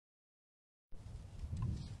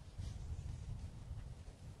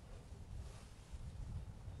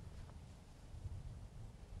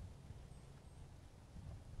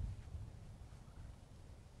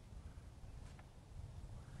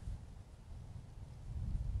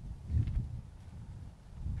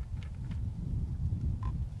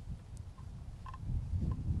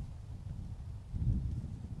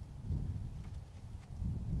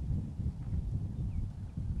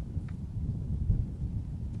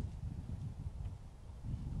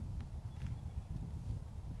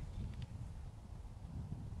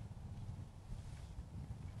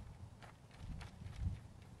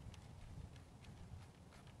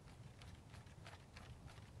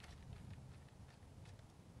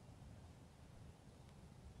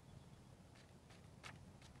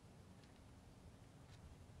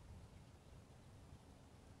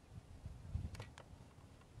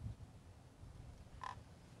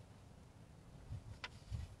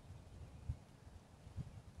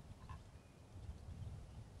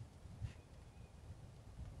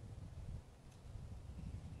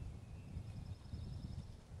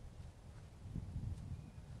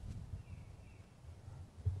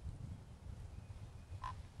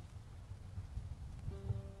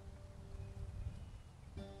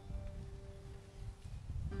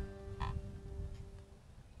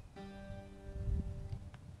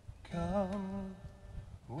Come,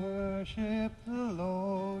 worship the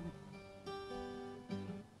Lord,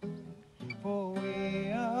 for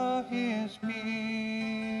we are his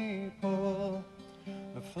people,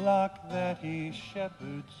 the flock that he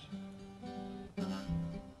shepherds.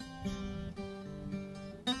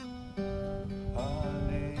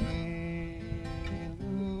 Hallelujah.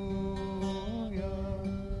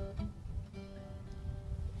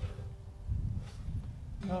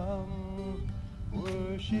 Come,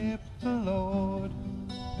 worship the Lord,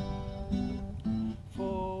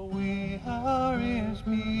 for we are his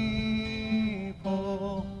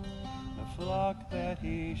people, the flock that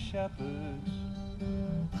he shepherds.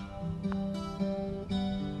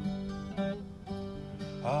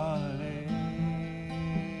 Hallelujah.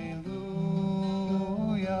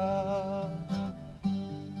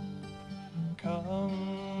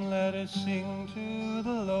 Come, let us sing to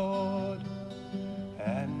the Lord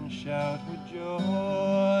and shout with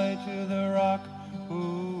joy to the rock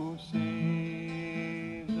who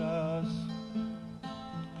saves us.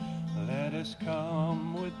 Let us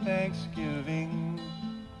come with thanksgiving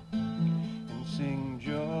and sing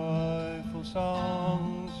joyful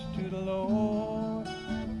songs to the Lord.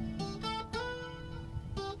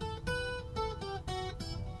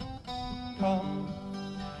 Come,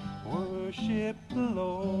 worship the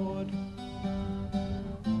Lord,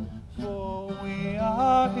 for we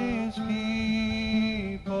are his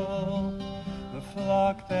people, the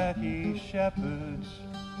flock that he shepherds.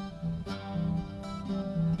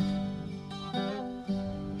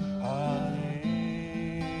 Hallelujah.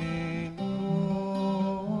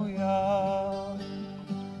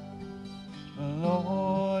 The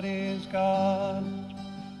Lord is God,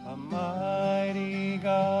 a mighty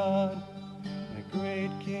God, the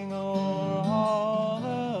great King over all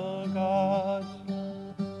the gods.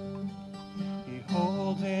 He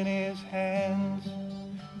holds in his hands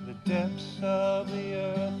the depths of the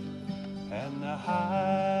earth and the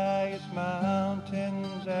highest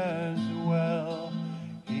mountains as well.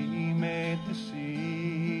 He made the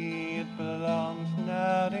sea, it belongs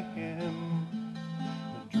now to him.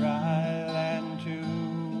 The dry land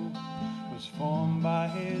too was formed by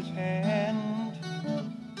his hand.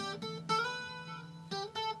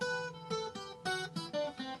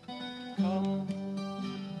 Come,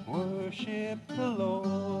 worship the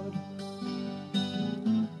Lord,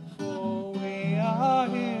 for we are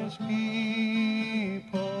his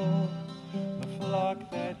people, the flock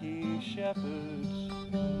that he shepherds.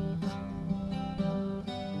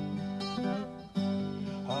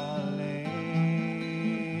 Hallelujah.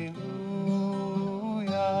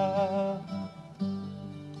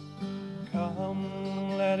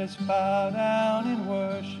 Come, let us bow down in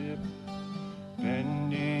worship,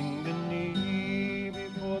 bending the knee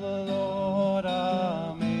before the Lord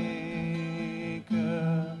our Maker.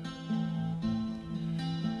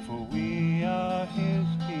 For we are his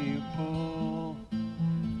people,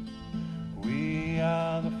 we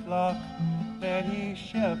are the flock that he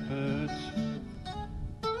shepherds.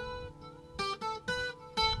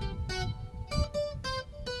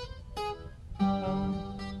 Come,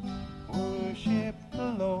 worship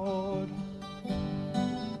the Lord,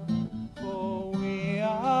 for we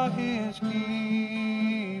are his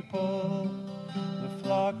people, the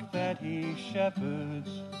flock that he shepherds.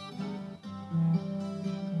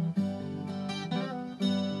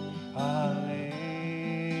 Hallelujah.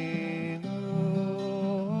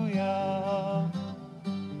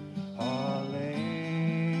 Hallelujah.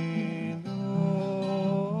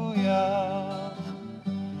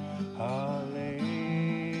 Hallelujah.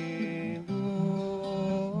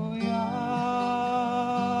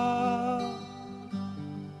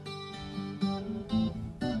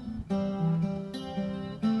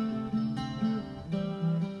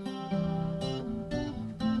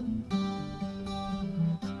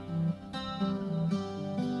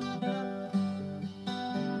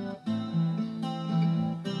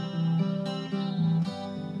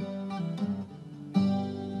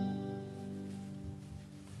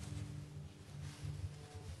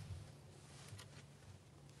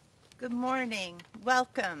 Good morning.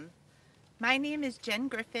 Welcome. My name is Jen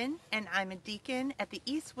Griffin, and I'm a deacon at the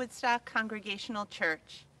East Woodstock Congregational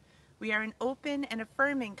Church. We are an open and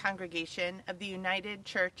affirming congregation of the United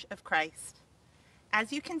Church of Christ.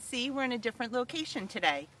 As you can see, we're in a different location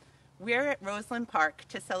today. We're at Roseland Park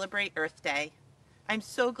to celebrate Earth Day. I'm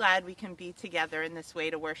so glad we can be together in this way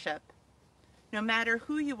to worship. No matter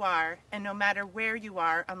who you are, and no matter where you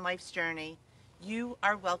are on life's journey, you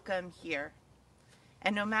are welcome here.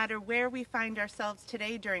 And no matter where we find ourselves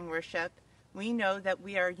today during worship, we know that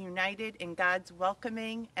we are united in God's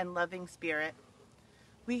welcoming and loving spirit.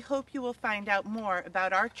 We hope you will find out more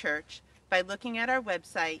about our church by looking at our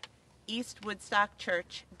website,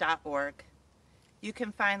 eastwoodstockchurch.org. You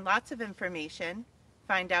can find lots of information,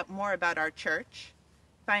 find out more about our church,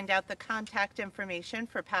 find out the contact information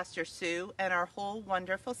for Pastor Sue and our whole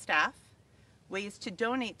wonderful staff, ways to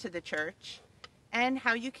donate to the church, and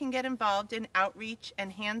how you can get involved in outreach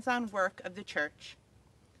and hands-on work of the church.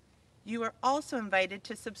 You are also invited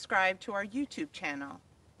to subscribe to our YouTube channel,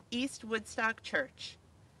 East Woodstock Church.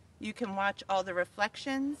 You can watch all the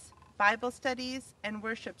reflections, Bible studies, and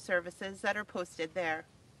worship services that are posted there.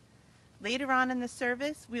 Later on in the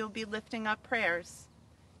service, we will be lifting up prayers.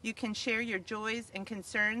 You can share your joys and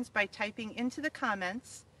concerns by typing into the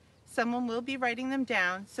comments. Someone will be writing them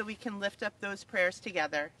down so we can lift up those prayers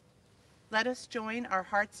together. Let us join our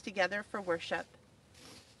hearts together for worship.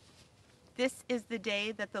 This is the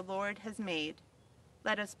day that the Lord has made.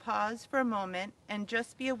 Let us pause for a moment and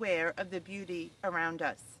just be aware of the beauty around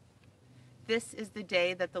us. This is the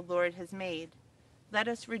day that the Lord has made. Let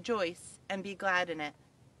us rejoice and be glad in it.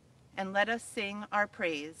 And let us sing our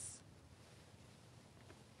praise.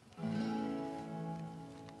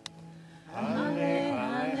 Halle,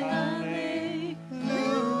 halle, hallelujah.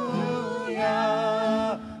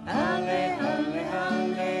 Halle, halle,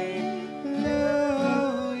 hallelujah.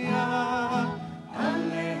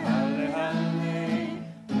 Halle, halle, hallelujah.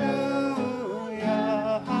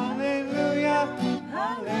 Hallelujah,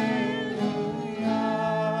 hallelujah.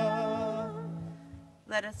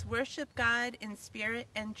 Let us worship God in spirit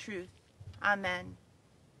and truth. Amen.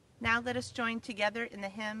 Now let us join together in the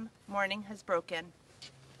hymn, Morning Has Broken.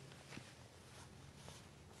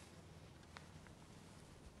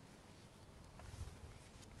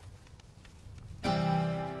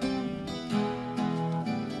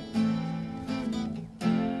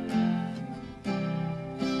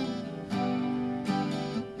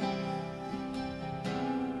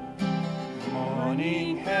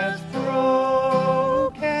 Morning has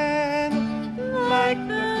broken like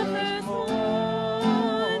the first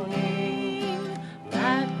morning.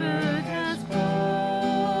 Blackbird has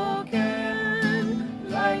spoken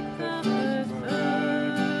like the first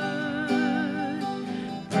bird.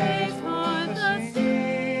 Praise for the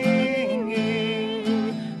singing,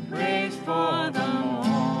 praise for the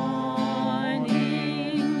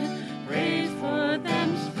morning, praise for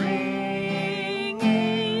them springing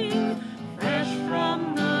fresh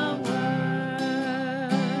from the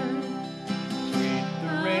word. Sweet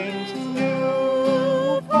the rain's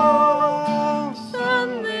new fall,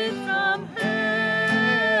 sunlit from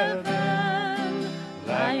heaven,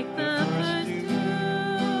 like the first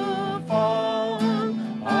dew fall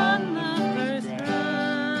on the first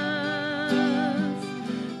grass.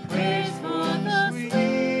 Praise for the sweetness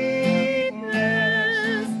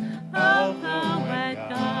of the wet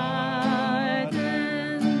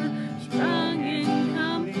garden, sprung in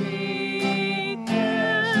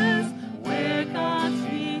completeness where God's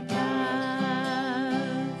sweet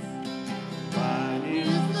paths. Mine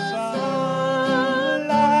is the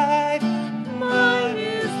sunlight, mine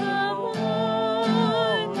is the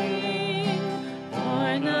morning,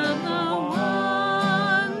 born of the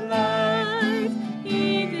one light,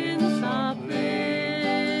 Eden's soft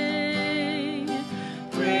play.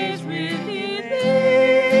 Praise with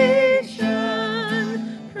elation,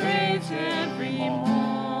 praise every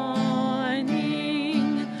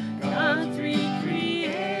morning, God's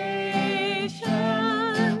recreation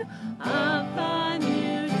of the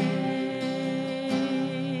new day.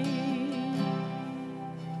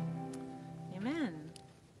 Amen.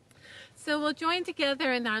 So we'll join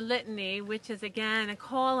together in our litany, which is again a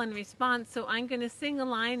call and response. So I'm going to sing a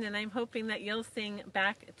line, and I'm hoping that you'll sing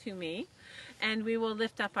back to me, and we will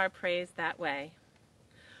lift up our praise that way.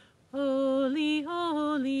 Holy,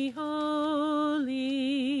 holy,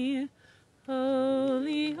 holy,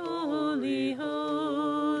 holy, holy,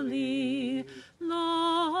 holy,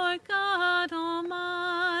 Lord God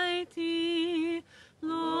Almighty,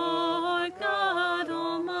 Lord God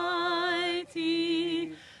Almighty.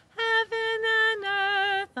 Heaven and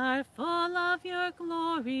earth are full of your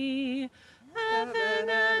glory. Heaven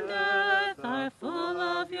and earth are full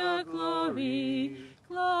of your glory.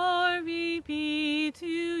 Glory be to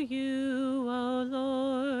you, O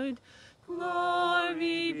Lord.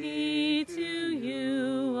 Glory be to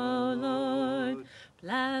you, O Lord.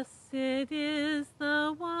 Blessed is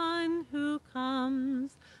the one who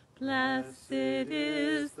comes. Blessed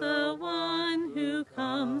is the one who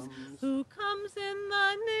comes in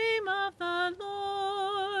the name of the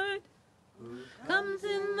Lord. Comes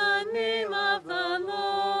in the name of the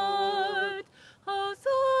Lord.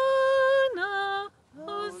 Hosanna,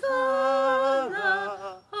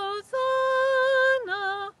 Hosanna,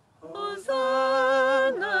 Hosanna,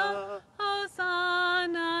 Hosanna,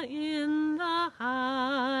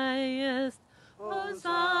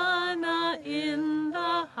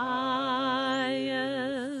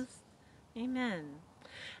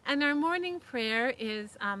 And our morning prayer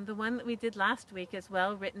is the one that we did last week as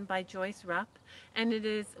well, written by Joyce Rupp. And it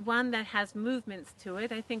is one that has movements to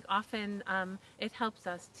it. I think often it helps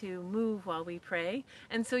us to move while we pray.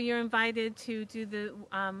 And so you're invited to do the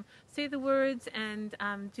say the words and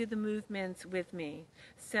do the movements with me.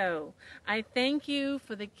 So, I thank you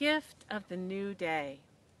for the gift of the new day.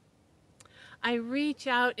 I reach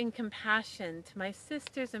out in compassion to my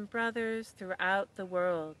sisters and brothers throughout the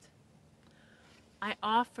world. I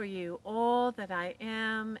offer you all that I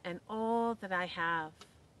am and all that I have.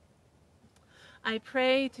 I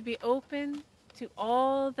pray to be open to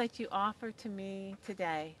all that you offer to me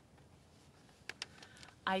today.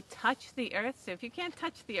 I touch the earth, so if you can't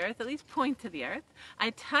touch the earth, at least point to the earth.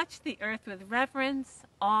 I touch the earth with reverence,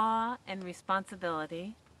 awe, and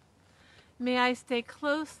responsibility. May I stay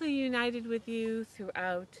closely united with you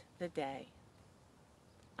throughout the day.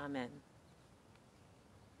 Amen.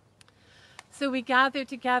 So we gather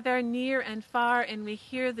together near and far, and we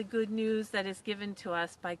hear the good news that is given to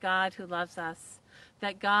us by God who loves us,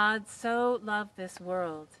 that God so loved this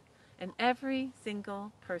world and every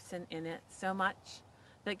single person in it so much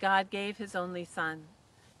that God gave his only Son.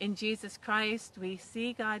 In Jesus Christ, we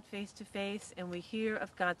see God face to face, and we hear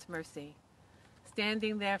of God's mercy.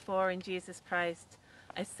 Standing therefore in Jesus Christ,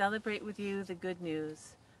 I celebrate with you the good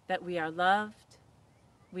news that we are loved,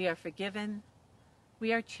 we are forgiven,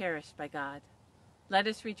 we are cherished by God. Let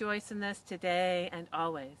us rejoice in this today and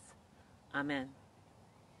always. Amen.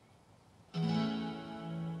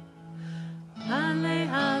 Halle,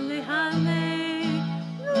 halle, hallelujah.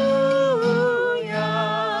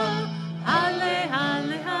 Halle,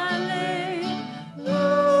 halle, hallelujah.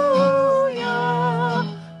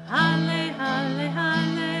 Halle, halle,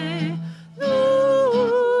 hallelujah.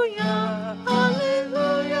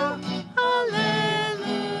 Hallelujah. Hallelujah.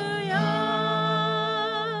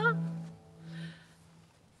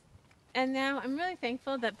 And now I'm really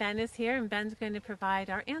thankful that Ben is here, and Ben's going to provide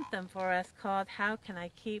our anthem for us called How Can I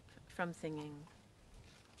Keep From Singing?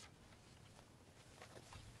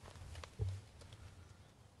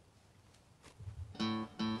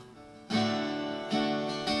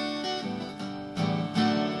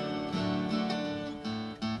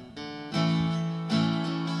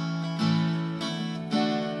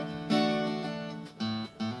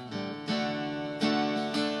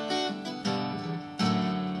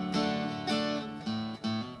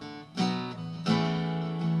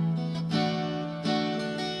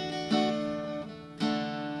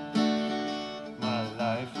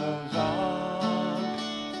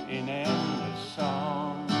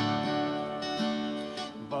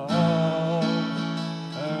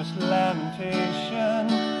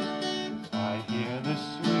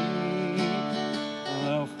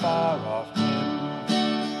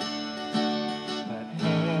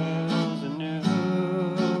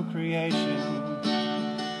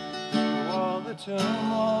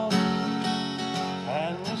 Tumult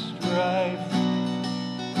and the strife,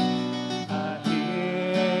 I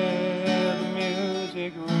hear the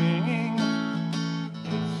music ringing.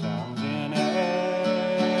 It sounds in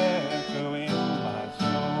echo in my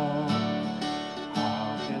soul.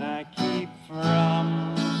 How can I keep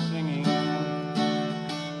from singing?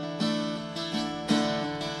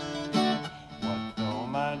 What though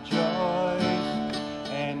my joys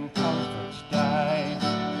and comforts die?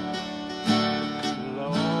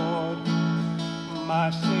 My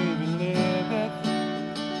Savior liveth.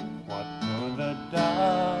 What though the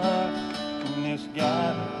darkness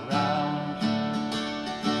gather round?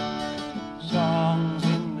 Songs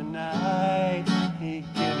in the night he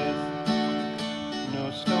giveth.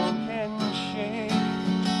 No stone can shake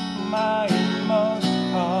my inmost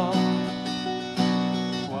calm.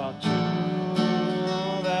 While to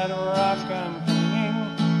that rock I'm clinging,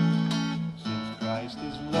 since Christ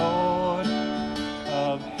is Lord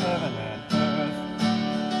of heaven and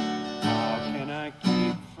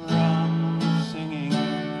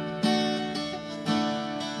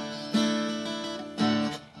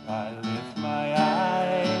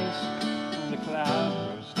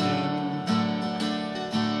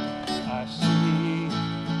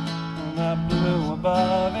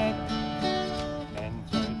above it, and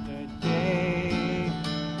third the day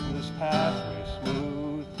this pathway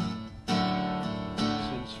smooth.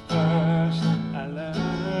 Since first I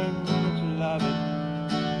learned to love it,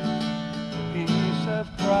 the peace of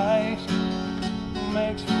Christ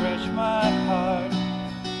makes fresh my heart.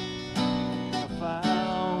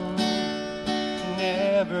 Found,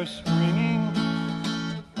 never springing,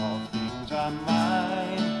 all things are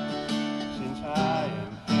mine, since I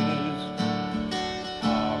am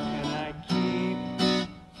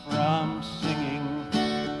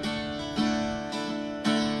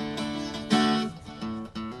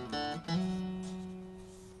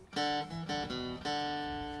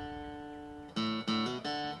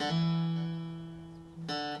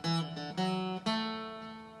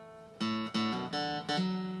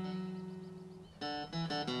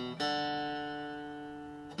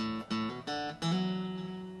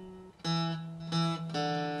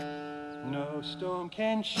No storm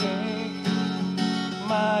can shake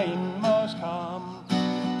my inmost calm,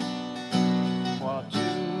 while to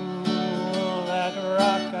that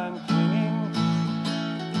rock I'm clinging,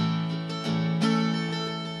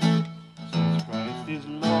 since Christ is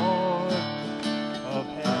Lord of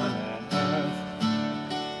heaven and earth.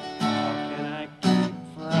 How can I keep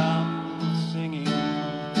from singing?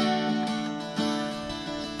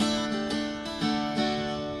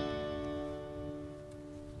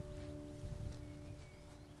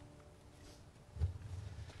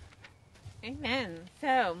 Amen.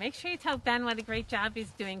 So make sure you tell Ben what a great job he's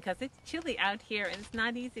doing, because it's chilly out here and it's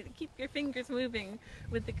not easy to keep your fingers moving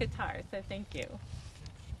with the guitar. So thank you.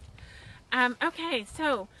 Okay,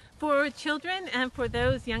 so for children and for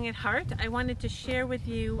those young at heart, I wanted to share with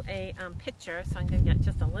you a picture. So I'm going to get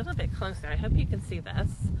just a little bit closer. I hope you can see this.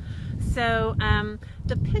 So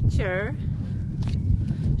the picture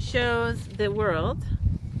shows the world,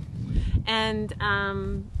 and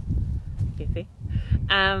you see?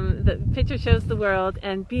 The picture shows the world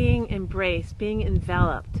and being embraced, being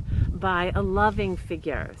enveloped by a loving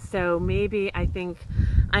figure. So maybe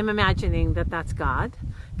I'm imagining that that's God,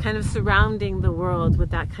 kind of surrounding the world with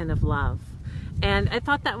that kind of love. And I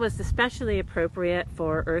thought that was especially appropriate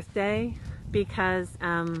for Earth Day, because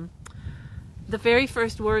the very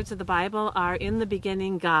first words of the Bible are, "In the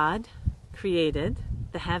beginning God created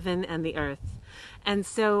the heaven and the earth." And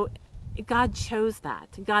so God chose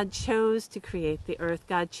that. God chose to create the earth.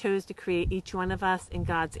 God chose to create each one of us in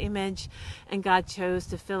God's image, and God chose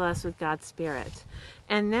to fill us with God's Spirit.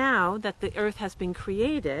 And now that the earth has been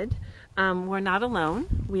created, we're not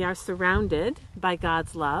alone. We are surrounded by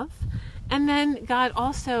God's love. And then God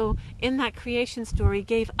also, in that creation story,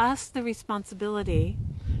 gave us the responsibility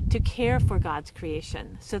to care for God's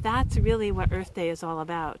creation. So that's really what Earth Day is all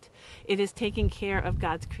about. It is taking care of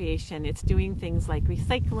God's creation. It's doing things like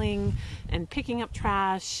recycling and picking up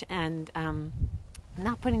trash and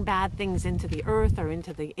not putting bad things into the earth or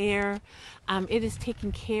into the air. It is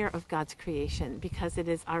taking care of God's creation because it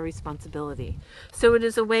is our responsibility. So it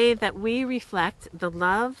is a way that we reflect the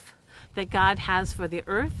love that God has for the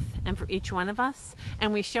earth and for each one of us,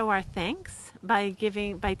 and we show our thanks by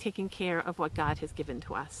taking care of what God has given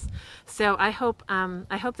to us. So I hope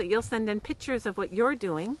that you'll send in pictures of what you're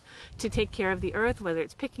doing to take care of the earth, whether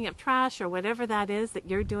it's picking up trash or whatever that is that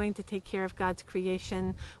you're doing to take care of God's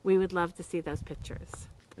creation. We would love to see those pictures.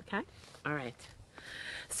 Okay? All right.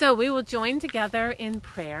 So we will join together in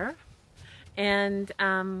prayer and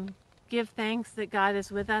give thanks that God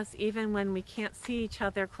is with us even when we can't see each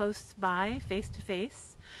other close by, face to face.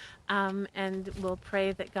 And we'll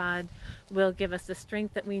pray that God will give us the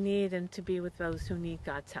strength that we need and to be with those who need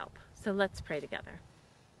God's help. So let's pray together.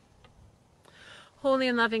 Holy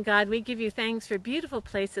and loving God, we give you thanks for beautiful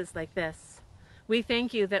places like this. We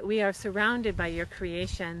thank you that we are surrounded by your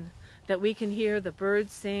creation, that we can hear the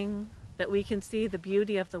birds sing, that we can see the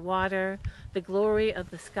beauty of the water, the glory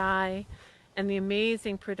of the sky, and the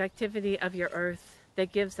amazing productivity of your earth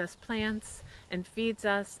that gives us plants and feeds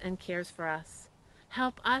us and cares for us.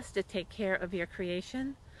 Help us to take care of your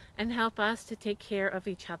creation, and help us to take care of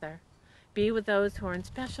each other. Be with those who are in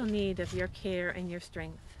special need of your care and your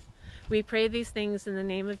strength. We pray these things in the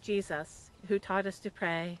name of Jesus, who taught us to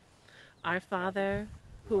pray, Our Father,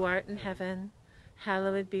 who art in heaven,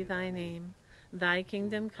 hallowed be thy name. Thy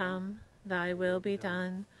kingdom come, thy will be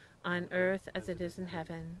done, on earth as it is in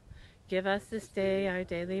heaven. Give us this day our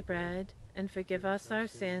daily bread, and forgive us our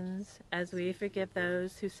sins, as we forgive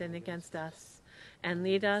those who sin against us. And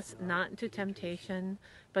lead us not into temptation,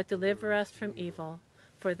 but deliver us from evil.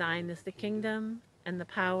 For thine is the kingdom, and the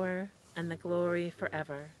power, and the glory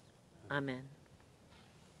forever. Amen.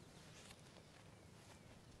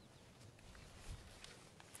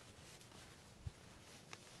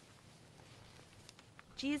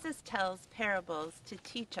 Jesus tells parables to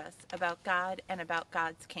teach us about God and about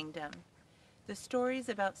God's kingdom. The stories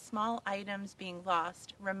about small items being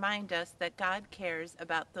lost remind us that God cares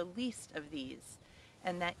about the least of these,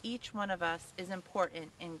 and that each one of us is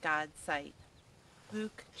important in God's sight.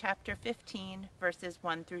 Luke chapter 15, verses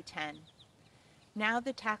 1 through 10. Now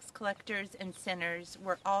the tax collectors and sinners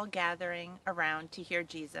were all gathering around to hear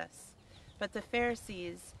Jesus. But the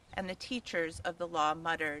Pharisees and the teachers of the law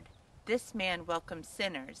muttered, "This man welcomes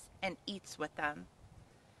sinners and eats with them."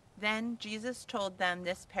 Then Jesus told them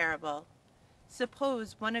this parable.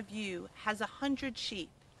 Suppose one of you has 100 sheep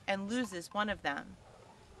and loses one of them.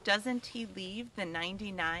 Doesn't he leave the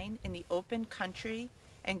 99 in the open country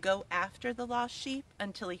and go after the lost sheep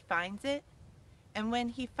until he finds it? And when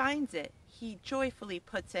he finds it, he joyfully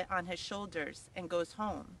puts it on his shoulders and goes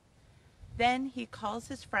home. Then he calls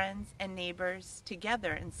his friends and neighbors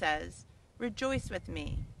together and says, Rejoice with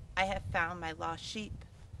me, I have found my lost sheep.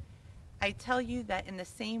 I tell you that in the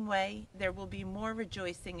same way there will be more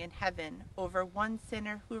rejoicing in heaven over one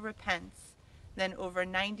sinner who repents than over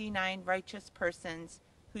 99 righteous persons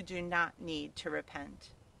who do not need to repent.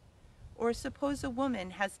 Or suppose a woman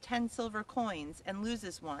has 10 silver coins and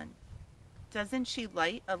loses one. Doesn't she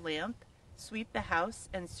light a lamp, sweep the house,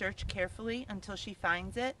 and search carefully until she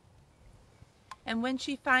finds it? And when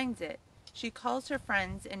she finds it, she calls her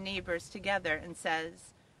friends and neighbors together and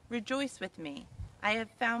says, "Rejoice with me, I have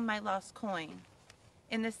found my lost coin."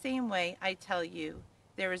 In the same way, I tell you,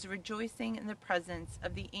 there is rejoicing in the presence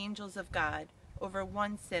of the angels of God over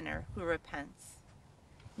one sinner who repents.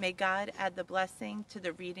 May God add the blessing to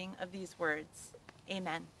the reading of these words.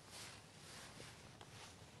 Amen.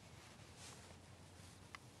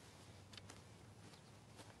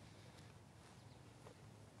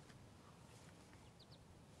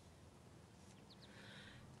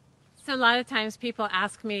 So a lot of times people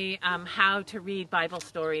ask me how to read Bible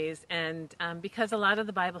stories, and because a lot of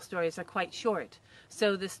the Bible stories are quite short.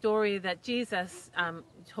 So the story that Jesus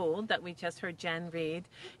told, that we just heard Jen read,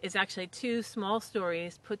 is actually 2 small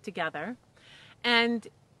stories put together. And,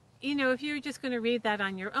 you know, if you're just going to read that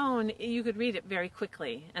on your own, you could read it very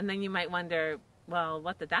quickly. And then you might wonder, well,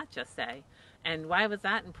 what did that just say? And why was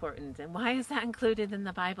that important? And why is that included in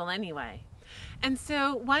the Bible anyway? And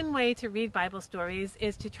so one way to read Bible stories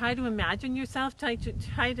is to try to imagine yourself, try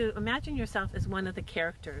to imagine yourself as one of the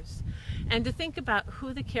characters, and to think about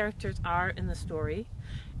who the characters are in the story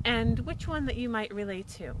and which one that you might relate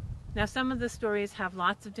to. Now, some of the stories have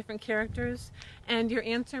lots of different characters, and your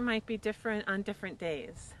answer might be different on different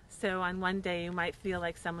days. So on one day you might feel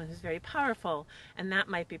like someone who's very powerful, and that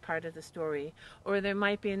might be part of the story. Or there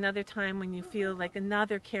might be another time when you feel like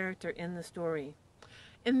another character in the story.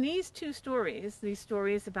 In these 2 stories, these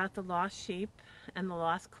stories about the lost sheep and the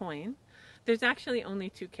lost coin, there's actually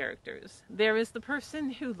only 2 characters. There is the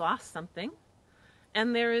person who lost something,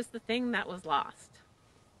 and there is the thing that was lost.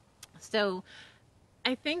 So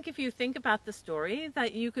I think if you think about the story,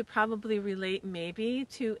 that you could probably relate maybe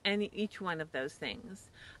to each one of those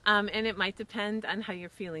things. And it might depend on how you're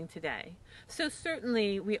feeling today. So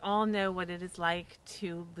certainly we all know what it is like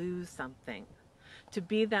to lose something, to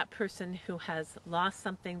be that person who has lost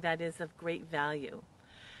something that is of great value.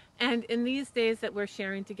 And in these days that we're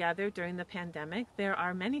sharing together during the pandemic, there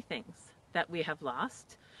are many things that we have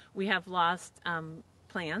lost. We have lost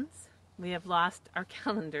plans. We have lost our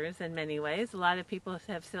calendars in many ways. A lot of people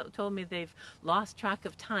have told me they've lost track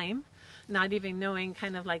of time, not even knowing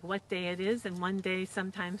kind of like what day it is, and one day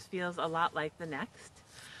sometimes feels a lot like the next.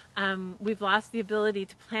 We've lost the ability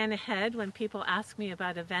to plan ahead. When people ask me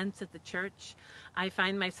about events at the church, I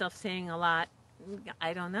find myself saying a lot,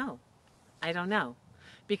 I don't know,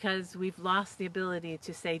 because we've lost the ability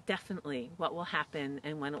to say definitely what will happen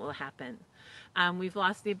and when it will happen. We've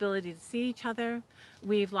lost the ability to see each other.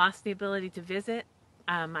 We've lost the ability to visit.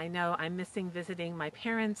 I know I'm missing visiting my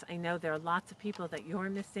parents. I know there are lots of people that you're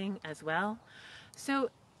missing as well. So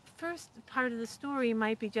first part of the story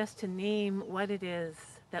might be just to name what it is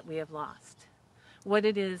that we have lost, what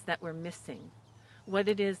it is that we're missing, what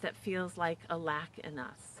it is that feels like a lack in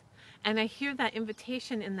us. And I hear that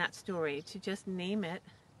invitation in that story to just name it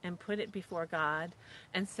and put it before God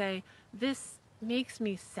and say, this makes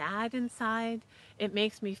me sad inside. It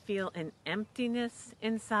makes me feel an emptiness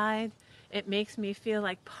inside. It makes me feel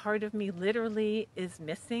like part of me literally is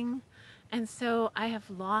missing. And so I have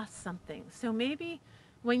lost something. So maybe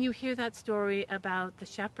when you hear that story about the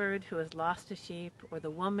shepherd who has lost a sheep or the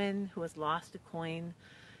woman who has lost a coin,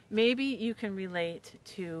 maybe you can relate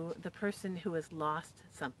to the person who has lost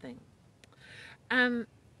something.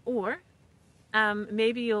 Or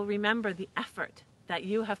maybe you'll remember the effort that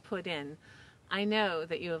you have put in. I know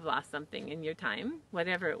that you have lost something in your time,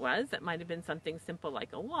 whatever it was. That might have been something simple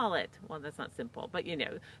like a wallet. Well, that's not simple, but you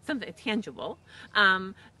know, something tangible,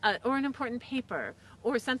 or an important paper,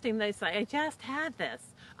 or something that's like, I just had this.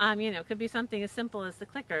 You know, it could be something as simple as the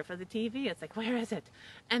clicker for the TV. It's like, where is it?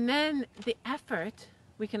 And then the effort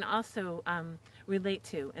we can also relate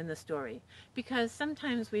to in the story, because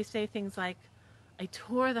sometimes we say things like, I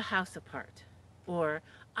tore the house apart, or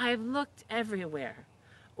I've looked everywhere,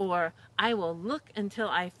 or I will look until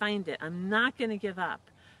I find it. I'm not going to give up.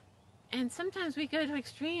 And sometimes we go to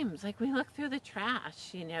extremes, like we look through the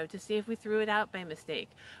trash, you know, to see if we threw it out by mistake.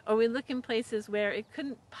 Or we look in places where it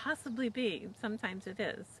couldn't possibly be. Sometimes it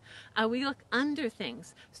is. We look under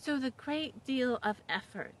things. So the great deal of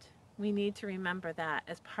effort, we need to remember that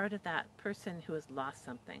as part of that person who has lost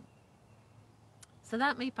something. So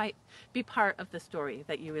that may be part of the story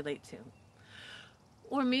that you relate to.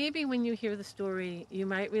 Or maybe when you hear the story, you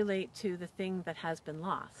might relate to the thing that has been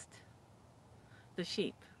lost, the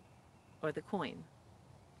sheep or the coin.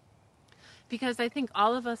 Because I think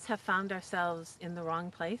all of us have found ourselves in the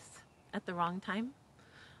wrong place at the wrong time.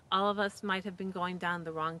 All of us might have been going down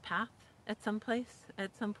the wrong path at some place,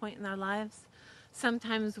 at some point in our lives.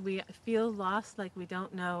 Sometimes we feel lost, like we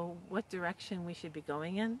don't know what direction we should be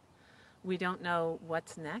going in. We don't know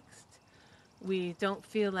what's next. We don't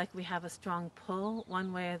feel like we have a strong pull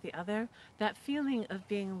one way or the other. That feeling of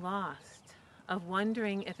being lost, of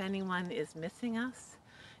wondering if anyone is missing us,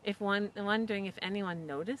 wondering if anyone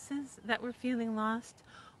notices that we're feeling lost,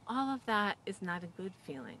 all of that is not a good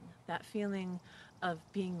feeling. That feeling of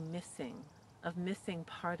being missing, of missing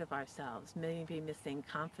part of ourselves, maybe missing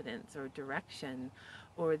confidence or direction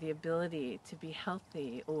or the ability to be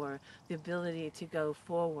healthy or the ability to go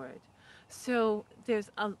forward. So there's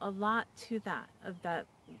a lot to that, of that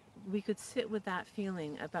we could sit with that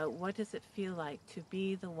feeling about what does it feel like to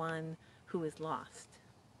be the one who is lost.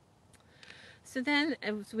 So then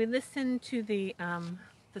as we listen to the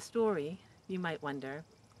story, you might wonder,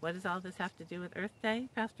 what does all this have to do with Earth Day,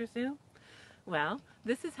 Pastor Sue? Well,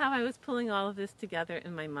 this is how I was pulling all of this together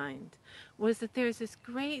in my mind, was that there's this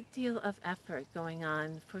great deal of effort going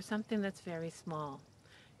on for something that's very small.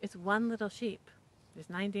 It's one little sheep. There's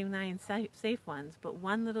 99 safe ones, but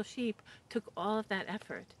one little sheep took all of that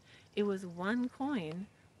effort. It was one coin,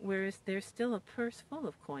 whereas there's still a purse full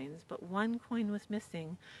of coins, but one coin was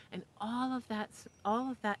missing, and all of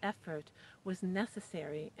that effort was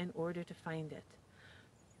necessary in order to find it.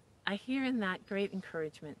 I hear in that great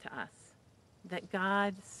encouragement to us, that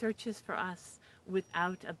God searches for us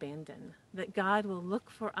without abandon, that God will look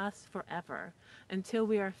for us forever until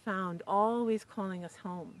we are found, always calling us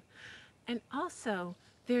home. And also,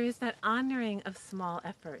 there is that honoring of small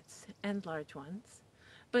efforts and large ones,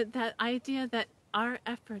 but that idea that our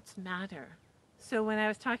efforts matter. So when I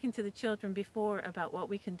was talking to the children before about what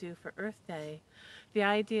we can do for Earth Day, the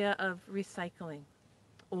idea of recycling,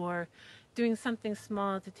 or doing something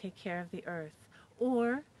small to take care of the earth,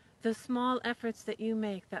 or the small efforts that you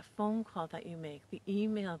make, that phone call that you make, the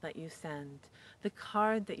email that you send, the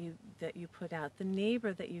card that you put out, the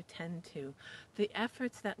neighbor that you tend to, the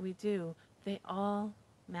efforts that we do, they all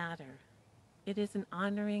matter. It is an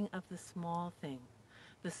honoring of the small thing,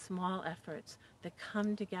 the small efforts that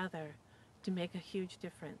come together to make a huge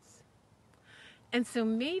difference. And so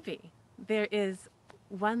maybe there is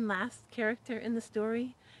one last character in the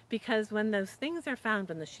story, because when those things are found,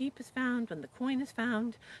 when the sheep is found, when the coin is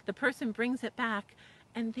found, the person brings it back,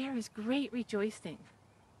 and there is great rejoicing.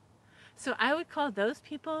 So I would call those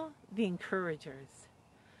people the encouragers.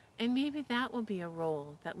 And maybe that will be a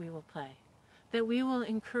role that we will play, that we will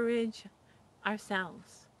encourage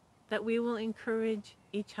ourselves, that we will encourage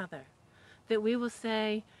each other, that we will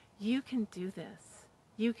say, you can do this.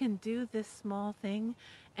 You can do this small thing,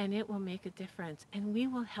 and it will make a difference, and we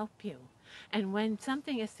will help you. And when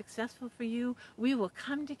something is successful for you, we will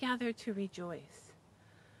come together to rejoice.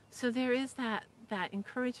 So there is that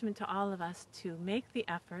encouragement to all of us to make the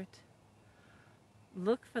effort,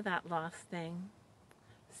 look for that lost thing,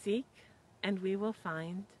 seek, and we will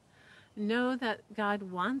find. Know that God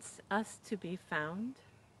wants us to be found,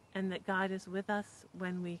 and that God is with us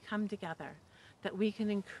when we come together, that we can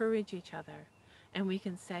encourage each other, and we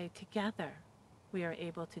can say, together we are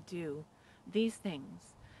able to do these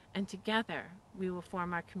things, and together we will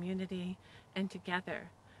form our community, and together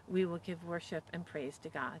we will give worship and praise to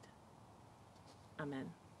God.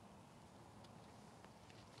 Amen.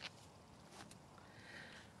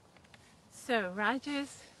 So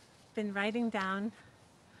Roger's been writing down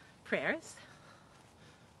prayers,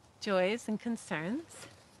 joys, and concerns.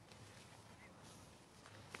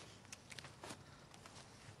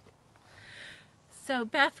 So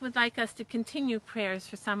Beth would like us to continue prayers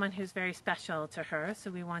for someone who's very special to her, so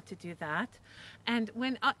we want to do that. And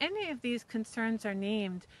when any of these concerns are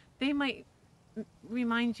named, they might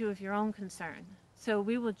remind you of your own concern. So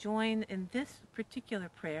we will join in this particular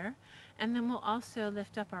prayer, and then we'll also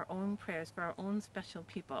lift up our own prayers for our own special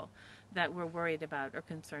people that we're worried about or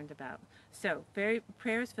concerned about. So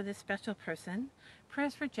prayers for this special person,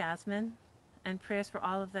 prayers for Jasmine, and prayers for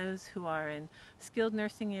all of those who are in skilled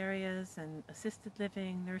nursing areas and assisted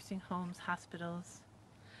living, nursing homes, hospitals.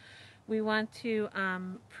 We want to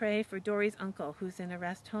pray for Dory's uncle, who's in a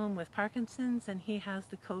rest home with Parkinson's, and he has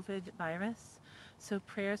the COVID virus. So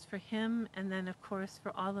prayers for him, and then of course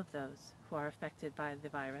for all of those who are affected by the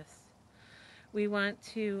virus. We want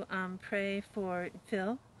to pray for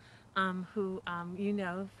Phil, who you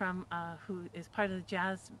know from who is part of the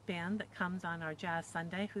jazz band that comes on our Jazz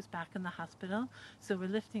Sunday, who's back in the hospital. So we're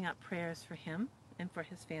lifting up prayers for him and for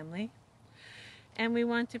his family. And we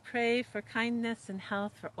want to pray for kindness and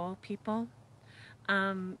health for all people.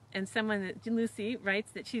 And someone, Lucy,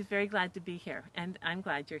 writes that she's very glad to be here, and I'm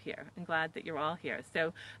glad you're here. I'm glad that you're all here.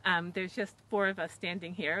 So there's just 4 of us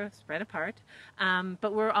standing here, spread apart,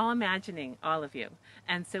 but we're all imagining all of you,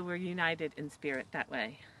 and so we're united in spirit that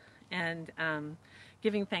way. And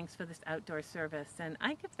giving thanks for this outdoor service, and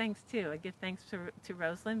I give thanks too. I give thanks to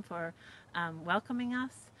Roseland for welcoming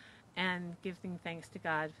us, and giving thanks to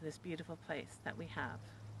God for this beautiful place that we have.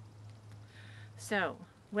 So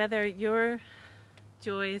whether your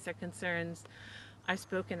joys or concerns are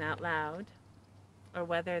spoken out loud, or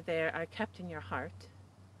whether they are kept in your heart,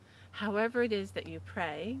 however it is that you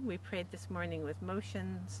pray, we prayed this morning with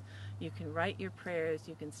motions, you can write your prayers,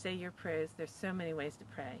 you can say your prayers, there's so many ways to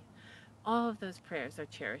pray. All of those prayers are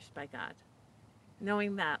cherished by God.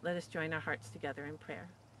 Knowing that, let us join our hearts together in prayer.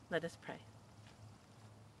 Let us pray.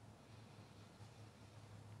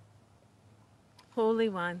 Holy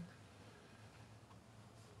One,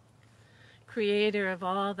 Creator of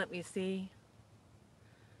all that we see,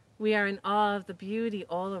 we are in awe of the beauty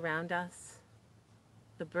all around us,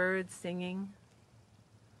 the birds singing,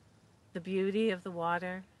 the beauty of the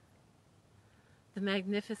water, the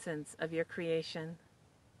magnificence of your creation.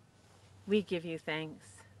 We give you thanks.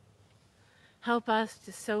 Help us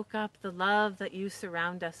to soak up the love that you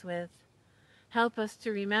surround us with. Help us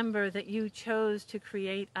to remember that you chose to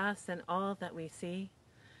create us and all that we see,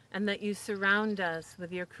 and that you surround us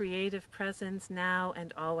with your creative presence now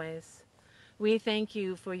and always. We thank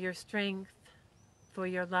you for your strength, for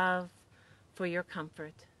your love, for your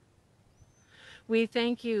comfort. We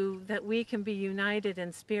thank you that we can be united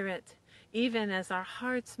in spirit, even as our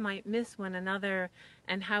hearts might miss one another,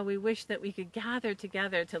 and how we wish that we could gather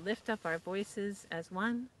together to lift up our voices as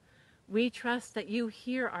one. We trust that you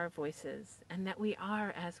hear our voices, and that we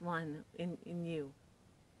are as one in you.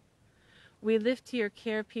 We lift to your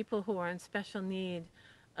care people who are in special need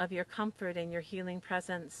of your comfort and your healing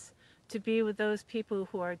presence, to be with those people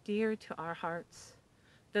who are dear to our hearts,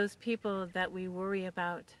 those people that we worry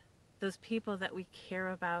about, those people that we care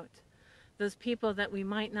about, those people that we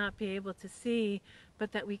might not be able to see,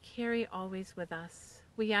 but that we carry always with us.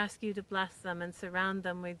 We ask you to bless them and surround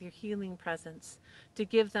them with your healing presence, to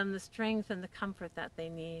give them the strength and the comfort that they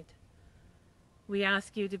need. We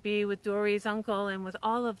ask you to be with Dory's uncle and with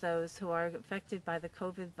all of those who are affected by the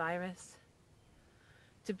COVID virus,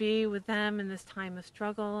 to be with them in this time of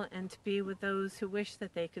struggle, and to be with those who wish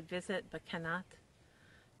that they could visit but cannot,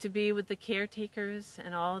 to be with the caretakers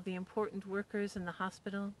and all the important workers in the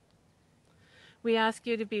hospital. We ask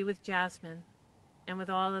you to be with Jasmine and with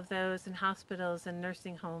all of those in hospitals and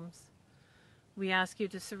nursing homes. We ask you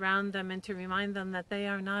to surround them and to remind them that they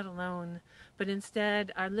are not alone, but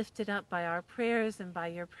instead are lifted up by our prayers and by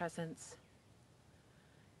your presence.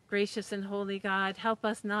 Gracious and holy God, help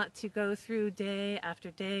us not to go through day after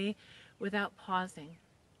day without pausing.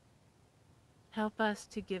 Help us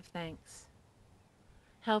to give thanks.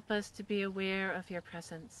 Help us to be aware of your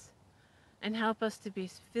presence. And help us to be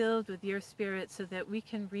filled with your Spirit so that we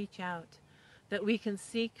can reach out, that we can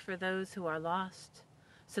seek for those who are lost,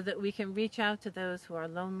 so that we can reach out to those who are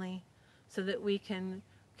lonely, so that we can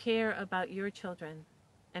care about your children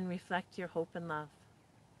and reflect your hope and love.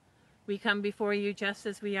 We come before you just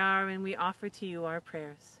as we are, and we offer to you our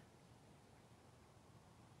prayers.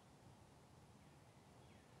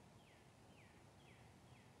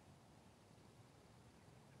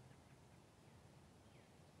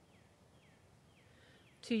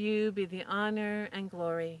 To you be the honor and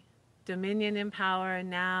glory, dominion and power,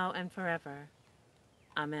 now and forever.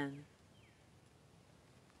 Amen.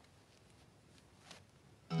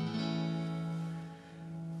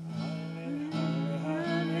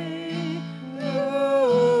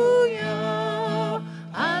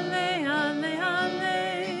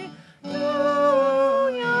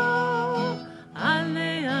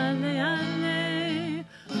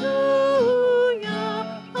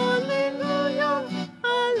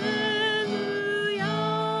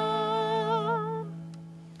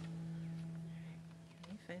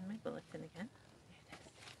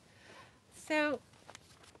 So,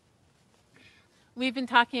 we've been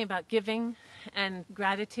talking about giving and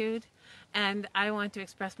gratitude, and I want to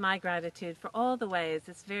express my gratitude for all the ways.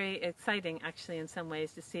 It's very exciting, actually, in some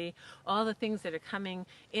ways, to see all the things that are coming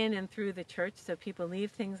in and through the church, so people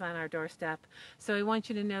leave things on our doorstep. So I want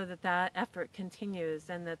you to know that that effort continues,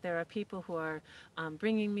 and that there are people who are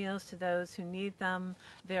bringing meals to those who need them.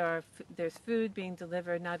 There's food being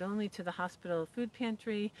delivered not only to the hospital food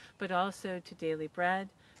pantry, but also to Daily Bread.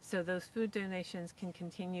 So those food donations can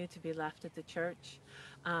continue to be left at the church.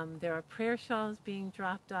 There are prayer shawls being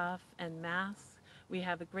dropped off and masks. We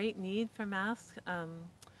have a great need for masks.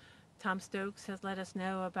 Tom Stokes has let us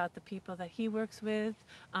know about the people that he works with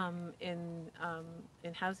in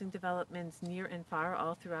housing developments near and far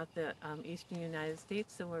all throughout the eastern United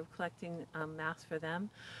States. So we're collecting masks for them.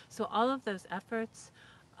 So all of those efforts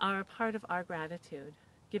are a part of our gratitude,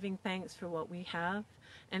 giving thanks for what we have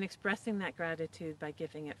and expressing that gratitude by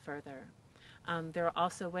giving it further. There are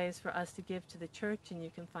also ways for us to give to the church, and you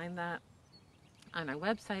can find that on our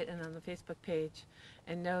website and on the Facebook page,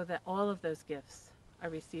 and know that all of those gifts are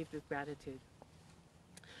received with gratitude.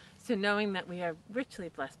 So knowing that we are richly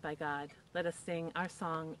blessed by God, let us sing our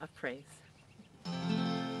song of praise.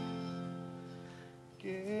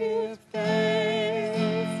 Give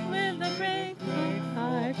thanks with a grateful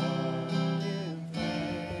heart give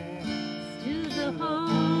thanks to the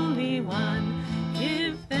Holy One.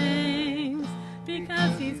 Give thanks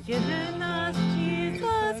because He's given us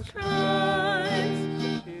Jesus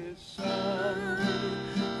Christ, His Son.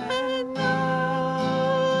 and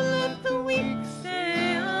now let the weak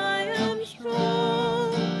say, I am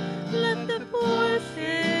strong. Let the poor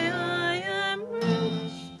say, I am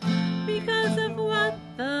rich, because of what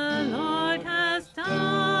the Lord has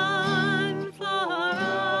done for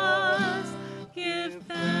us. Give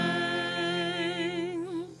thanks.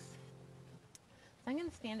 I'm going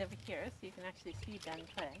to stand over here so you can actually see Ben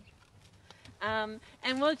play.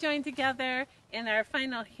 And we'll join together in our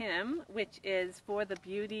final hymn, which is For the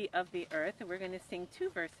Beauty of the Earth. And we're going to sing 2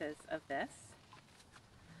 verses of this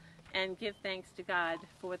and give thanks to God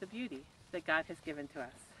for the beauty that God has given to us.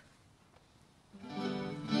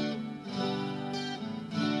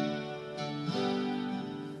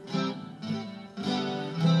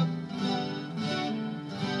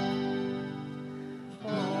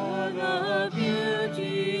 For the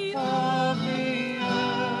beauty of the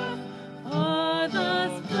earth, for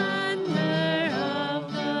the splendor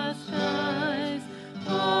of the skies,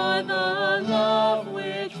 for the love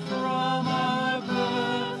which from our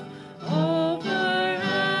birth over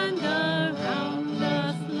and around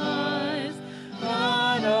us lies.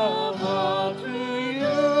 God of all, to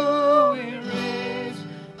you we raise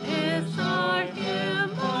this our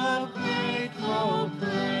hymn of grateful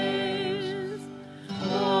praise.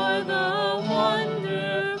 For the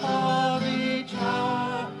wonder of each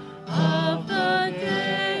hour of the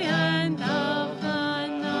day and of the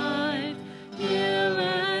night, hill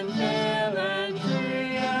and vale and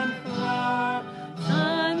tree and flower,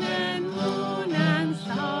 sun and moon and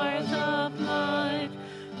stars of light.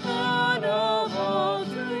 God of all,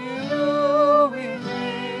 to you we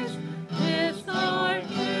raise this our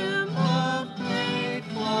hymn of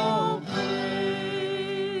grateful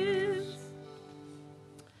praise.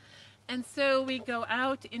 And so we go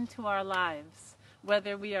out into our lives,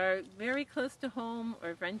 whether we are very close to home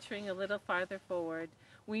or venturing a little farther forward.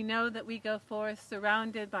 We know that we go forth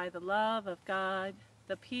surrounded by the love of God,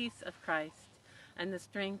 the peace of Christ, and the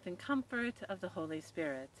strength and comfort of the Holy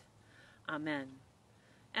Spirit. Amen.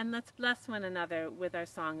 And let's bless one another with our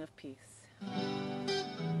song of peace.